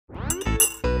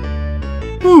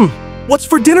What's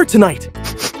for dinner tonight?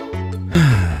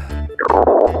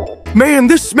 Man,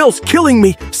 this smell's killing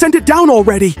me. Send it down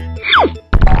already.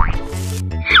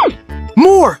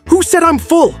 More! Who said I'm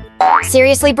full?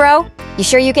 Seriously, bro? You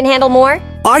sure you can handle more?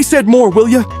 I said more, will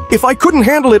ya? If I couldn't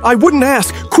handle it, I wouldn't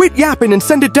ask. Quit yapping and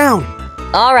send it down.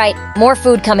 All right, more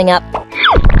food coming up.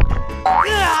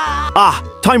 Ah,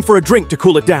 time for a drink to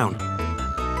cool it down.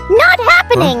 Not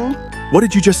happening! What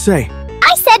did you just say?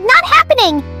 I said not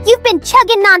happening! You've been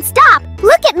chugging non-stop!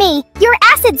 Look at me! Your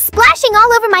acid's splashing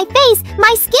all over my face,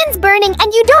 my skin's burning,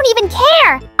 and you don't even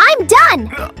care! I'm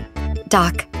done!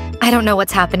 Doc, I don't know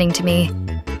what's happening to me.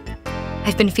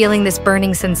 I've been feeling this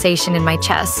burning sensation in my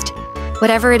chest.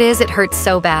 Whatever it is, it hurts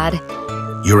so bad.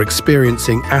 You're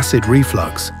experiencing acid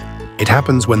reflux. It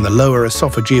happens when the lower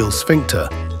esophageal sphincter,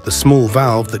 the small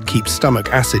valve that keeps stomach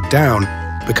acid down,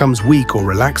 becomes weak or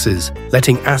relaxes,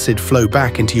 letting acid flow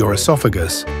back into your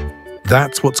esophagus.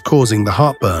 That's what's causing the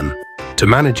heartburn. To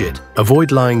manage it,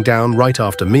 avoid lying down right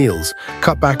after meals,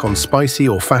 cut back on spicy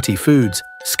or fatty foods,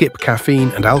 skip caffeine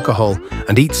and alcohol,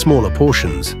 and eat smaller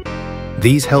portions.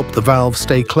 These help the valve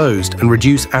stay closed and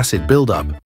reduce acid buildup.